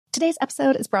Today's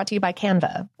episode is brought to you by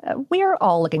Canva. We're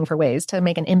all looking for ways to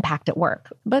make an impact at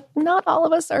work, but not all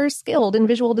of us are skilled in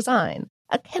visual design.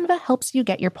 Canva helps you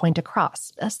get your point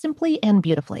across, simply and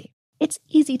beautifully. It's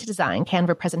easy to design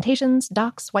Canva presentations,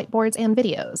 docs, whiteboards, and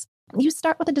videos. You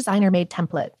start with a designer-made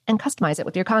template and customize it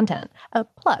with your content.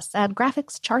 Plus, add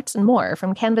graphics, charts, and more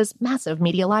from Canva's massive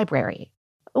media library.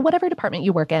 Whatever department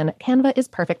you work in, Canva is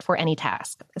perfect for any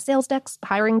task. Sales decks,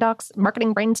 hiring docs,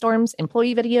 marketing brainstorms,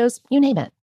 employee videos, you name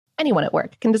it. Anyone at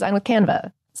work can design with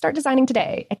Canva. Start designing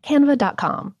today at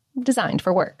canva.com. Designed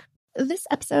for work. This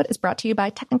episode is brought to you by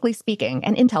Technically Speaking,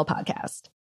 an Intel podcast.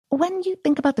 When you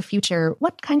think about the future,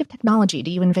 what kind of technology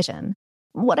do you envision?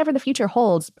 Whatever the future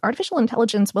holds, artificial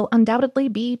intelligence will undoubtedly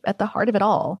be at the heart of it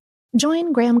all.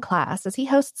 Join Graham Class as he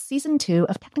hosts Season 2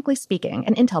 of Technically Speaking,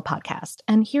 an Intel podcast,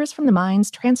 and hears from the minds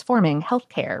transforming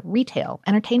healthcare, retail,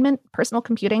 entertainment, personal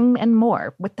computing, and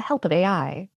more with the help of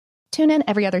AI. Tune in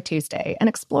every other Tuesday and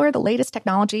explore the latest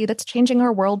technology that's changing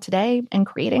our world today and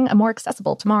creating a more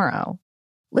accessible tomorrow.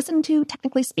 Listen to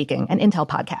Technically Speaking, an Intel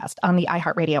podcast on the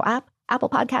iHeartRadio app, Apple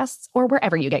Podcasts, or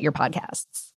wherever you get your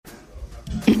podcasts.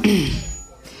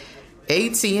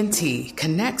 AT&T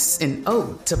connects an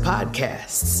ode to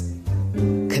podcasts.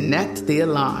 Connect the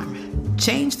alarm.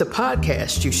 Change the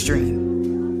podcast you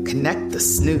stream. Connect the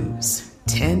snooze.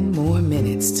 10 more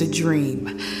minutes to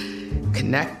dream.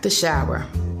 Connect the shower.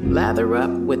 Lather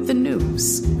up with the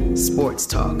news. Sports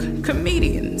talk,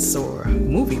 comedians, or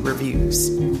movie reviews.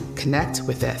 Connect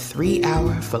with that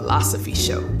 3-hour philosophy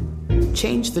show.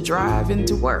 Change the drive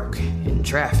into work in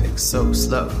traffic so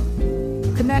slow.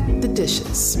 Connect the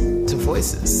dishes to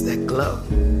voices that glow.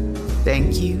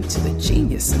 Thank you to the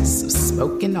geniuses of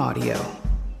spoken audio.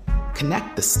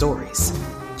 Connect the stories.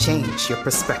 Change your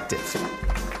perspective.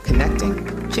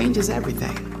 Connecting changes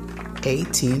everything.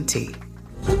 AT&T.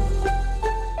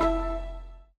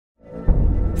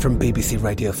 From BBC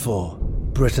Radio 4,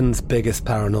 Britain's biggest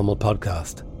paranormal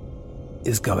podcast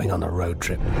is going on a road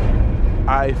trip.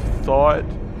 I thought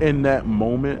in that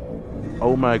moment,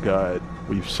 oh my God,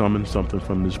 we've summoned something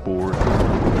from this board.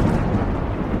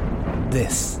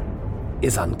 This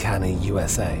is Uncanny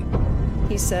USA.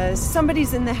 He says,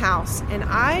 somebody's in the house, and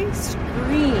I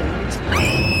screamed.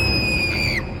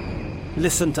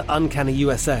 Listen to Uncanny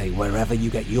USA wherever you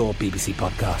get your BBC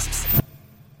podcasts,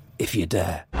 if you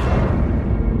dare.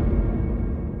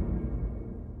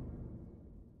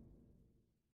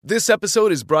 This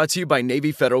episode is brought to you by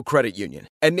Navy Federal Credit Union.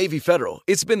 At Navy Federal,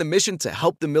 it's been the mission to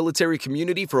help the military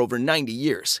community for over 90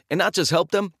 years. And not just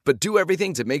help them, but do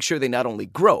everything to make sure they not only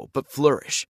grow, but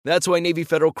flourish. That's why Navy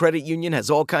Federal Credit Union has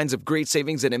all kinds of great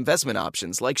savings and investment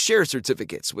options like share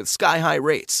certificates with sky-high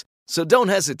rates. So don't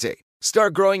hesitate.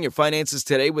 Start growing your finances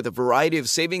today with a variety of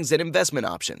savings and investment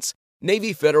options.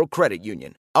 Navy Federal Credit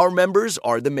Union. Our members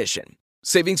are the mission.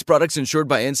 Savings products insured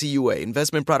by NCUA.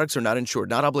 Investment products are not insured,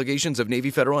 not obligations of Navy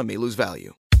Federal and may lose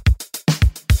value.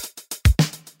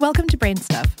 Welcome to Brain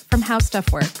Stuff from How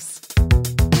Stuff Works.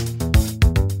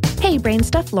 Hey, Brain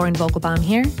Stuff, Lauren Vogelbaum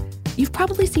here. You've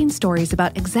probably seen stories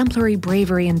about exemplary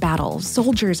bravery in battle,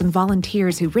 soldiers and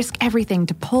volunteers who risk everything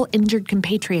to pull injured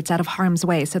compatriots out of harm's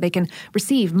way so they can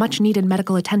receive much-needed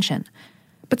medical attention.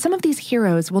 But some of these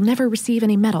heroes will never receive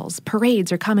any medals,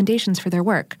 parades, or commendations for their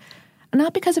work.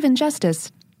 Not because of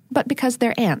injustice, but because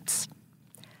they're ants.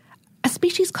 A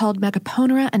species called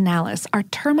Megaponera analis are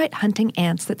termite-hunting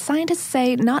ants that scientists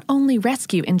say not only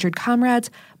rescue injured comrades,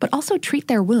 but also treat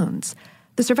their wounds.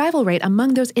 The survival rate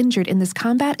among those injured in this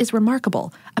combat is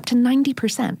remarkable, up to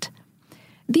 90%.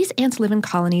 These ants live in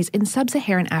colonies in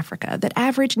sub-Saharan Africa that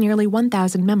average nearly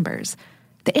 1,000 members.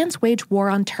 The ants wage war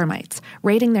on termites,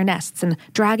 raiding their nests and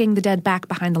dragging the dead back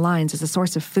behind the lines as a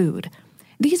source of food.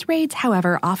 These raids,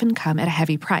 however, often come at a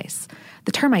heavy price.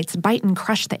 The termites bite and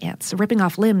crush the ants, ripping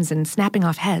off limbs and snapping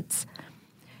off heads.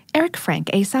 Eric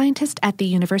Frank, a scientist at the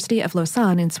University of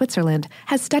Lausanne in Switzerland,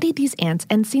 has studied these ants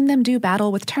and seen them do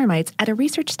battle with termites at a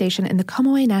research station in the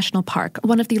Comoé National Park,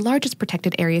 one of the largest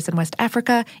protected areas in West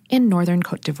Africa in northern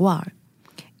Côte d'Ivoire.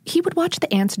 He would watch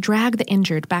the ants drag the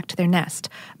injured back to their nest,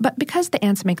 but because the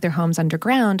ants make their homes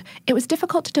underground, it was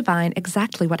difficult to divine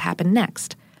exactly what happened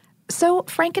next. So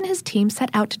Frank and his team set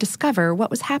out to discover what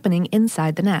was happening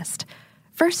inside the nest.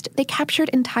 First, they captured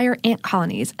entire ant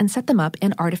colonies and set them up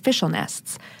in artificial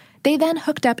nests. They then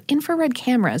hooked up infrared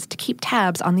cameras to keep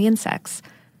tabs on the insects.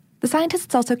 The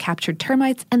scientists also captured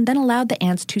termites and then allowed the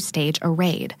ants to stage a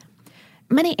raid.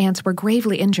 Many ants were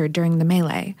gravely injured during the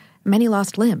melee. Many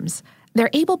lost limbs. Their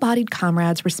able-bodied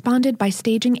comrades responded by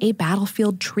staging a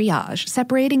battlefield triage,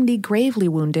 separating the gravely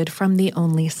wounded from the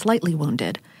only slightly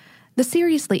wounded. The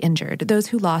seriously injured, those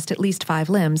who lost at least 5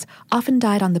 limbs, often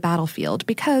died on the battlefield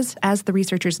because, as the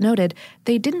researchers noted,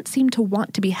 they didn't seem to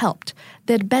want to be helped.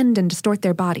 They'd bend and distort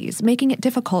their bodies, making it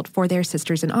difficult for their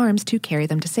sisters in arms to carry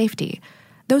them to safety.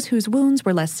 Those whose wounds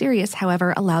were less serious,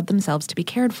 however, allowed themselves to be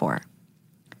cared for.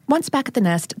 Once back at the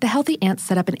nest, the healthy ants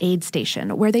set up an aid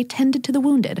station where they tended to the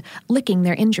wounded, licking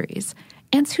their injuries.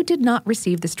 Ants who did not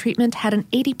receive this treatment had an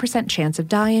 80% chance of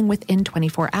dying within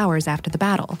 24 hours after the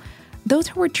battle. Those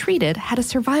who were treated had a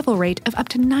survival rate of up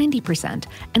to 90%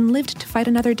 and lived to fight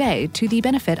another day to the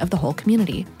benefit of the whole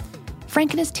community. Frank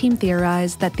and his team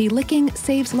theorized that the licking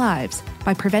saves lives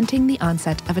by preventing the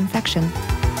onset of infection.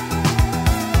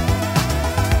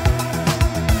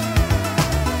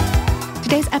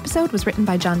 Today's episode was written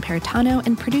by John Peritano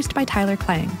and produced by Tyler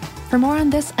Klang. For more on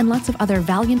this and lots of other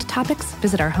valiant topics,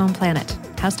 visit our home planet,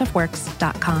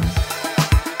 howstuffworks.com.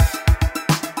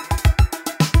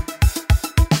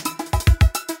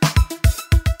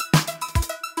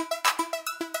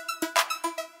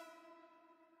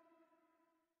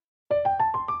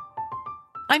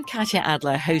 I'm Katya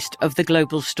Adler, host of The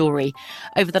Global Story.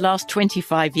 Over the last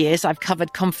 25 years, I've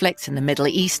covered conflicts in the Middle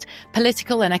East,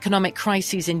 political and economic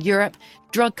crises in Europe,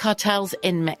 drug cartels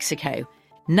in Mexico.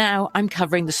 Now I'm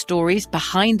covering the stories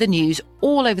behind the news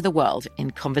all over the world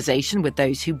in conversation with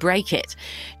those who break it.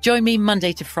 Join me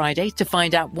Monday to Friday to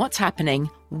find out what's happening,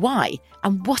 why,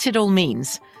 and what it all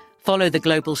means. Follow The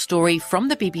Global Story from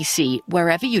the BBC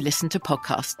wherever you listen to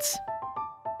podcasts.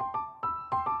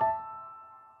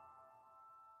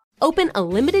 Open a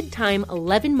limited-time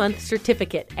 11-month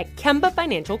certificate at Kemba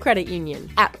Financial Credit Union.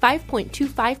 At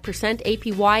 5.25%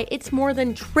 APY, it's more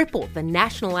than triple the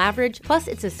national average, plus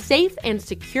it's a safe and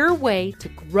secure way to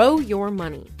grow your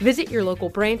money. Visit your local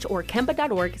branch or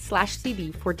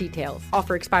kemba.org/cb for details.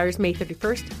 Offer expires May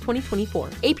 31st, 2024.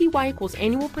 APY equals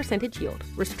annual percentage yield.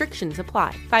 Restrictions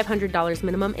apply. $500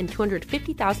 minimum and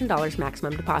 $250,000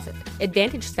 maximum deposit.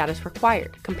 Advantage status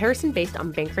required. Comparison based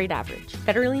on bank rate average.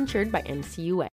 Federally insured by NCUA.